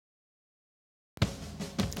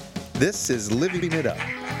This is Living It Up,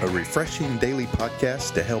 a refreshing daily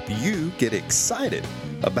podcast to help you get excited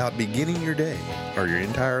about beginning your day or your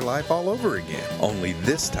entire life all over again. Only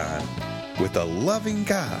this time with a loving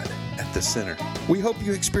God at the center. We hope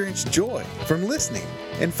you experience joy from listening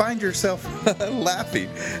and find yourself laughing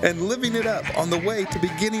and living it up on the way to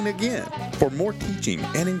beginning again. For more teaching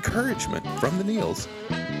and encouragement from the Neils,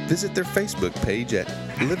 visit their Facebook page at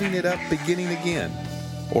Living It Up Beginning Again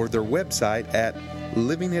or their website at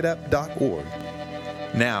livingitup.org.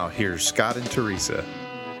 Now, here's Scott and Teresa.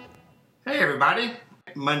 Hey, everybody.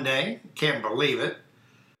 Monday. Can't believe it.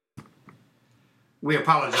 We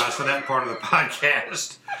apologize for that part of the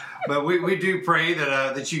podcast. But we do pray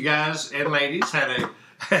that you guys and ladies had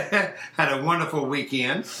a wonderful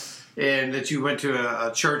weekend and that you went to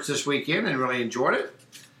a church this weekend and really enjoyed it.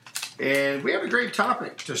 And we have a great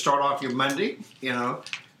topic to start off your Monday. You know,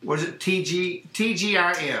 was it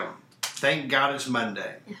TGIM? Thank God it's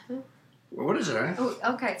Monday. Well, what is it? Oh,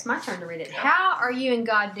 okay, it's my turn to read it. How are you and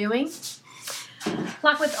God doing?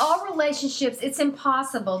 Like with all relationships, it's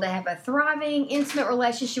impossible to have a thriving, intimate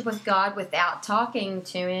relationship with God without talking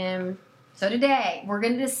to Him. So today, we're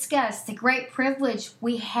going to discuss the great privilege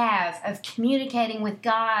we have of communicating with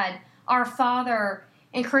God, our Father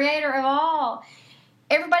and Creator of all.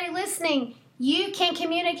 Everybody listening, you can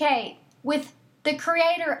communicate with the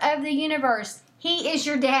Creator of the universe. He is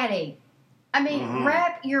your daddy. I mean,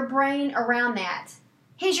 wrap your brain around that.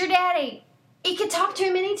 He's your daddy. You can talk to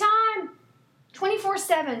him anytime,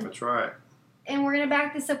 24/7. That's right. And we're going to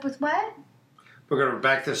back this up with what? We're going to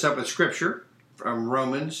back this up with Scripture from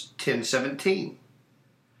Romans 10:17.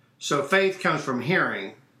 So faith comes from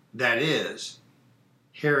hearing, that is,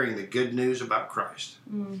 hearing the good news about Christ.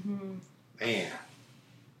 Mm-hmm. Man.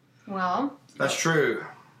 Well. That's true.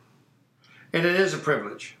 And it is a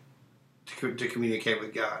privilege to communicate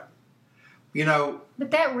with God. You know.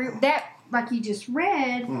 But that like you just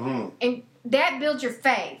read, and that builds your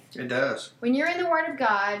faith. It does. When you're in the Word of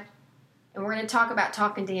God, and we're going to talk about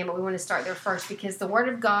talking to Him, but we want to start there first because the Word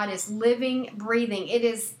of God is living, breathing.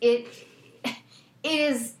 It's Him.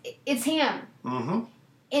 Mm-hmm.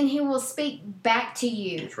 And He will speak back to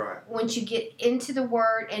you. That's right. Once you get into the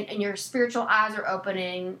Word and your spiritual eyes are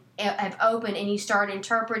have opened and you start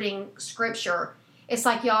interpreting Scripture, it's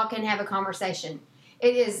like y'all can have a conversation.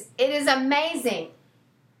 It is amazing.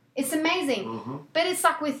 It's amazing. Mm-hmm. But it's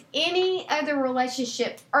like with any other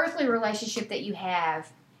relationship, earthly relationship that you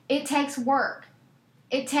have, it takes work.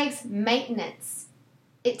 It takes maintenance.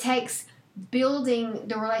 It takes building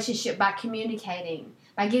the relationship by communicating,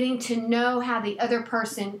 by getting to know how the other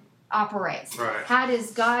person operates. Right. How does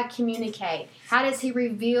God communicate? How does He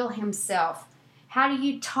reveal Himself? How do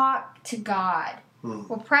you talk to God?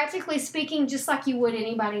 Well, practically speaking, just like you would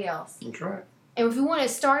anybody else. That's right. And if we want to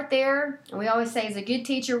start there, and we always say as a good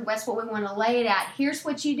teacher, that's what we want to lay it out. Here's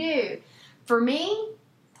what you do. For me,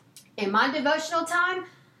 in my devotional time,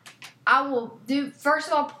 I will first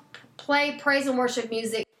of all, play praise and worship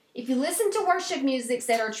music. If you listen to worship music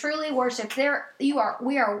that are truly worship,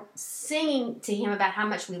 we are singing to Him about how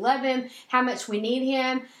much we love Him, how much we need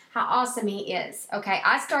Him, how awesome He is. Okay,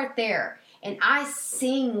 I start there, and I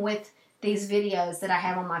sing with these videos that I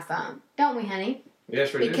have on my phone. Don't we, honey?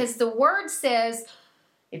 Yes, we do. Because the Word says,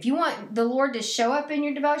 if you want the Lord to show up in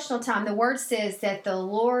your devotional time, the Word says that the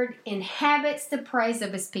Lord inhabits the praise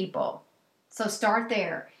of His people. So start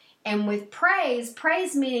there. And with praise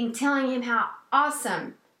meaning telling Him how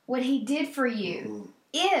awesome what He did for you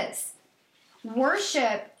is.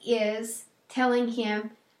 Worship is telling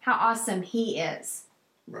Him how awesome He is.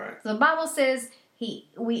 Right. So the Bible says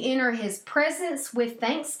we enter His presence with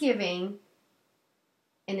thanksgiving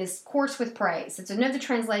and His courts with praise. It's another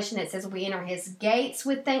translation that says we enter His gates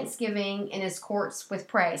with thanksgiving and His courts with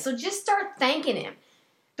praise. So just start thanking Him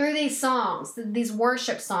through these songs, these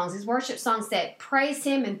worship songs that praise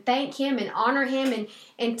Him and thank Him and honor Him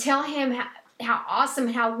and tell Him how awesome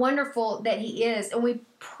and how wonderful that He is. And we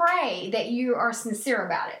pray that you are sincere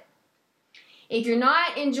about it. If you're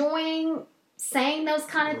not enjoying saying those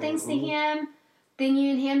kind of things to Him, then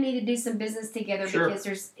you and Him need to do some business together. Sure. Because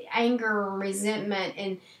there's anger and resentment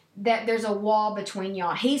and that there's a wall between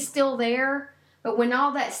y'all. He's still there, but when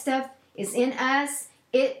all that stuff is in us,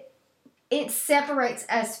 it separates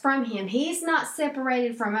us from Him. He's not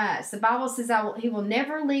separated from us. The Bible says He will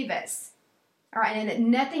never leave us. All right, and that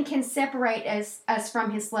nothing can separate us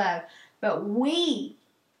from His love. But we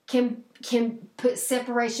can put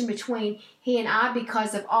separation between He and I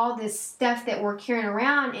because of all this stuff that we're carrying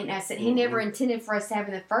around in us that He never intended for us to have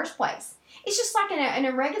in the first place. It's just like in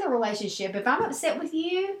a regular relationship. If I'm upset with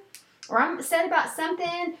you, or I'm upset about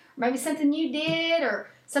something, or maybe something you did, or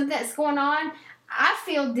something that's going on, I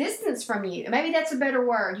feel distance from you. Maybe that's a better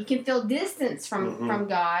word. You can feel distance from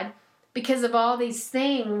God because of all these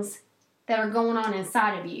things that are going on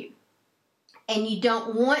inside of you. And you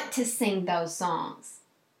don't want to sing those songs.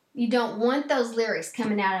 You don't want those lyrics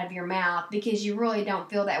coming out of your mouth because you really don't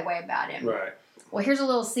feel that way about him. Right. Well, here's a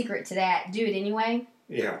little secret to that. Do it anyway.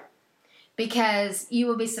 Yeah. Because you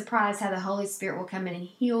will be surprised how the Holy Spirit will come in and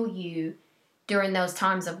heal you during those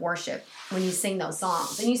times of worship when you sing those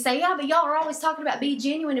songs. And you say, yeah, but y'all are always talking about be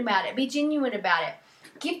genuine about it. Be genuine about it.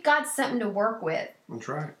 Give God something to work with. That's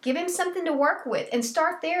right. Give him something to work with. And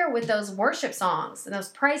start there with those worship songs and those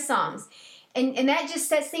praise songs. And that just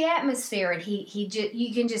sets the atmosphere. And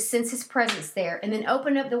you can just sense his presence there. And then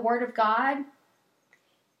open up the Word of God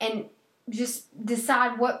and just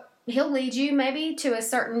decide what he'll lead you maybe to a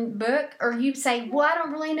certain book, or you say, well, I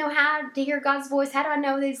don't really know how to hear God's voice. How do I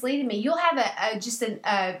know that he's leading me? You'll have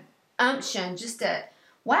a unction,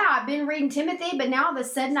 wow, I've been reading Timothy, but now all of a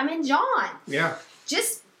sudden I'm in John. Yeah.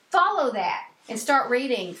 Just follow that and start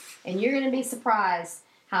reading, and you're going to be surprised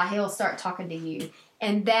how he'll start talking to you.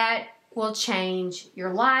 And that will change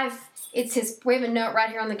your life. We have a note right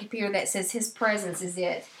here on the computer that says his presence is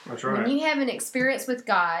it. That's right. When you have an experience with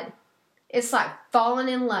God, it's like falling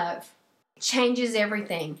in love. It changes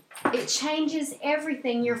everything. It changes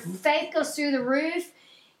everything. Your faith goes through the roof,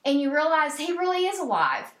 and you realize he really is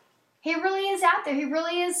alive. He really is out there. He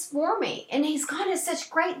really is for me. And he's gone to such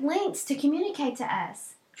great lengths to communicate to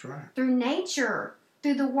us. That's right. Through nature,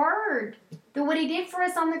 through the Word, through what he did for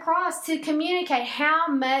us on the cross, to communicate how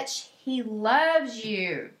much he loves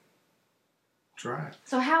you. That's right.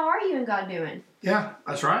 So how are you and God doing? Yeah,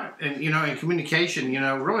 that's right. And, in communication,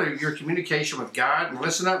 really your communication with God, and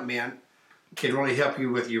listen up, men, can really help you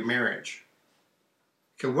with your marriage.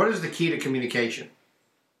 Okay, what is the key to communication?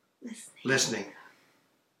 Listening.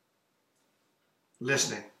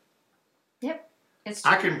 Yep.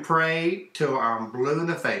 I can pray till I'm blue in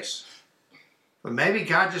the face. But maybe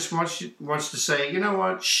God just wants to say, you know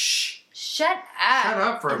what? Shh. Shut up. Shut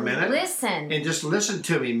up for a minute. Listen. And just listen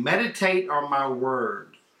to me. Meditate on my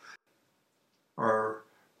word. Or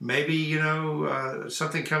maybe,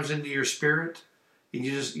 something comes into your spirit and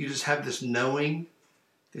you just have this knowing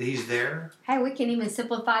that he's there. Hey, we can even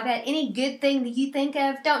simplify that. Any good thing that you think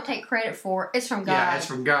of, don't take credit for. It's from God. Yeah, it's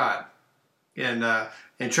from God.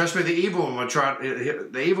 And trust me, the evil one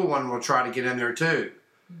will try to get in there too.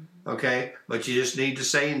 Okay? But you just need to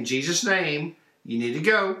say in Jesus' name, you need to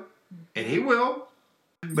go. And he will.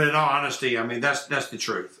 But in all honesty, that's the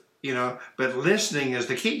truth. But listening is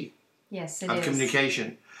the key. Yes, it of is.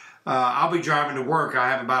 Communication. I'll be driving to work. I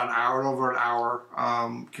have about over an hour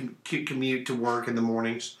commute to work in the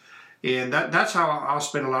mornings. And that's how I'll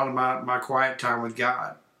spend a lot of my quiet time with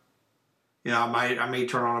God. I may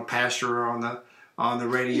turn on a pastor on the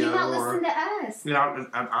radio. You don't listen to us.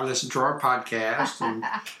 I listen to our podcast,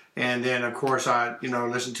 and then of course I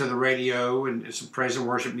listen to the radio and some praise and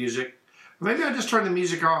worship music. Maybe I just turn the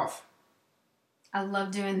music off. I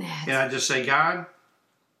love doing that. And I just say, God,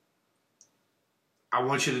 I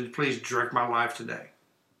want you to please direct my life today.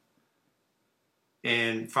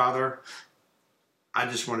 And Father, I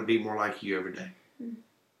just want to be more like you every day.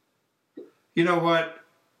 You know what?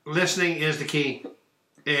 Listening is the key.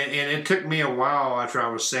 And it took me a while after I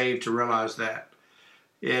was saved to realize that.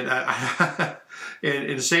 And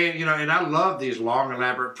and saying, and I love these long,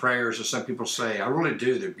 elaborate prayers that some people say. I really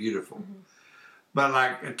do. They're beautiful. Mm-hmm. But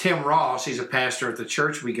like Tim Ross, he's a pastor at the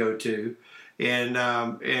church we go to.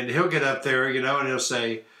 And he'll get up there, and he'll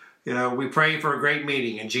say, we pray for a great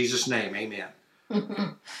meeting in Jesus' name, amen.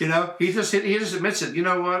 He just admits it. You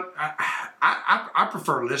know what? I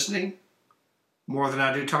prefer listening more than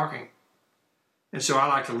I do talking. And so I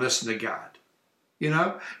like to listen to God,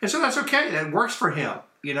 And so that's okay. That works for him,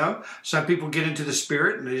 Some people get into the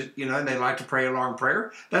Spirit and, and they like to pray a long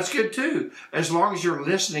prayer. That's good too, as long as you're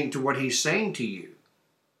listening to what he's saying to you.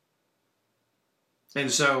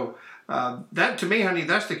 And so that, to me, honey,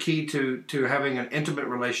 that's the key to having an intimate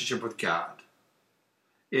relationship with God,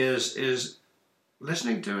 is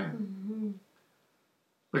listening to him. Mm-hmm.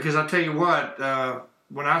 Because I'll tell you what,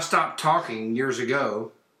 when I stopped talking years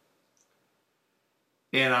ago,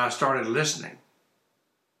 and I started listening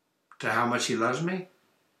to how much he loves me,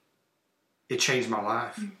 it changed my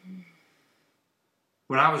life. Mm-hmm.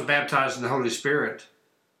 When I was baptized in the Holy Spirit,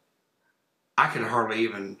 I could hardly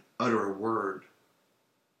even utter a word.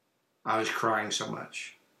 I was crying so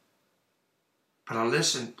much. But I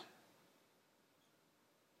listened.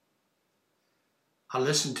 I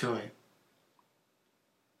listened to him.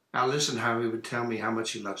 I listened how he would tell me how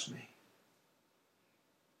much he loves me.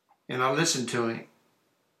 And I listened to him.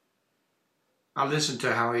 I listened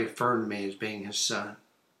to how he affirmed me as being his son.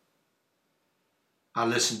 I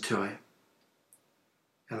listened to him.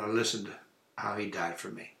 And I listened to how he died for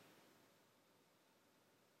me.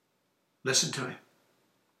 Listen to him.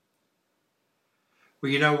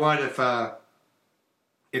 Well, you know what?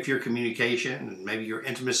 If your communication and maybe your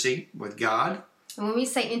intimacy with God. And when we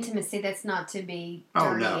say intimacy, that's not to be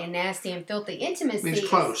Oh, dirty no. and nasty and filthy. Intimacy Means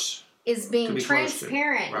close. is being be close to.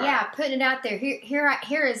 transparent. Right. Yeah, putting it out there.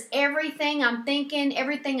 Here is everything I'm thinking,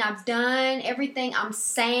 everything I've done, everything I'm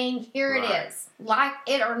saying. Here Right. it is. Like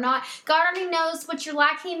it or not. God already knows what you're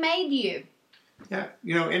like. He made you. Yeah,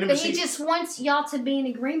 you know, But intimacy. he just wants y'all to be in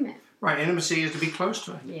agreement. Right, intimacy is to be close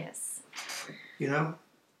to him. Yes. You know,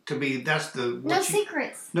 that's the No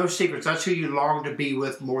secrets. No secrets. That's who you long to be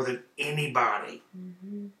with more than anybody.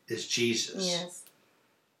 Mm-hmm. Is Jesus. Yes.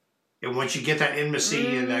 And once you get that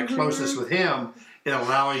intimacy and that closeness with him, it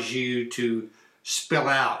allows you to spill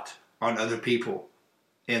out on other people,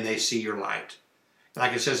 and they see your light.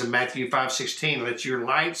 Like it says in Matthew 5:16, let your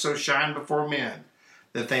light so shine before men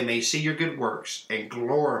that they may see your good works and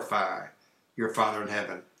glorify your Father in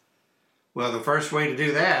heaven. Well, the first way to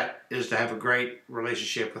do that is to have a great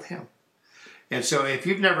relationship with him. And so if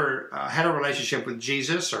you've never had a relationship with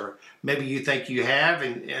Jesus, or maybe you think you have,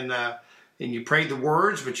 and you prayed the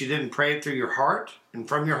words, but you didn't pray it through your heart and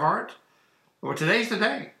from your heart, well, today's the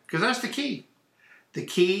day, because that's the key. The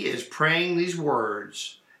key is praying these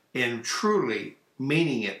words and truly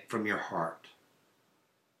meaning it from your heart.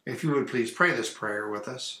 If you would please pray this prayer with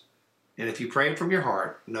us. And if you pray it from your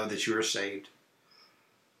heart, know that you are saved.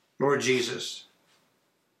 Lord Jesus,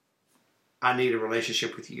 I need a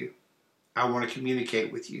relationship with you. I want to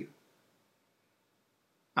communicate with you.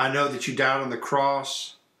 I know that you died on the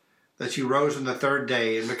cross, that you rose on the third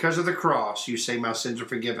day, and because of the cross, you say my sins are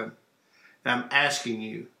forgiven. And I'm asking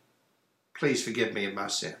you, please forgive me of my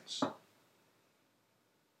sins.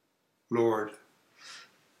 Lord,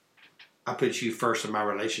 I put you first in my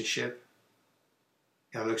relationship,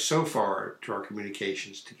 and I look so forward to our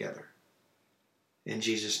communications together. In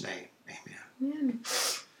Jesus' name, amen.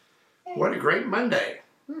 Yeah. What a great Monday.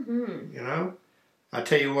 Mm-hmm. You know, I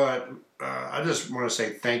tell you what, I just want to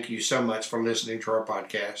say thank you so much for listening to our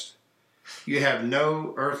podcast. You have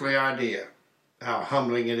no earthly idea how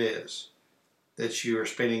humbling it is that you are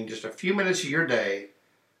spending just a few minutes of your day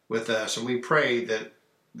with us, and we pray that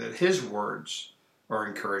his words are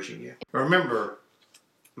encouraging you. Remember,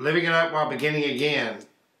 living it up while beginning again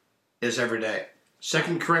is every day.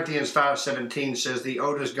 2 Corinthians 5:17 says, the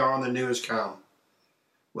old is gone, the new has come.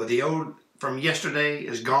 Well, the old from yesterday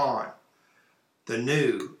is gone. The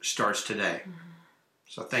new starts today.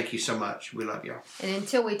 So thank you so much. We love y'all. And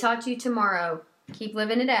until we talk to you tomorrow, keep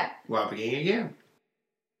living it up. While beginning again.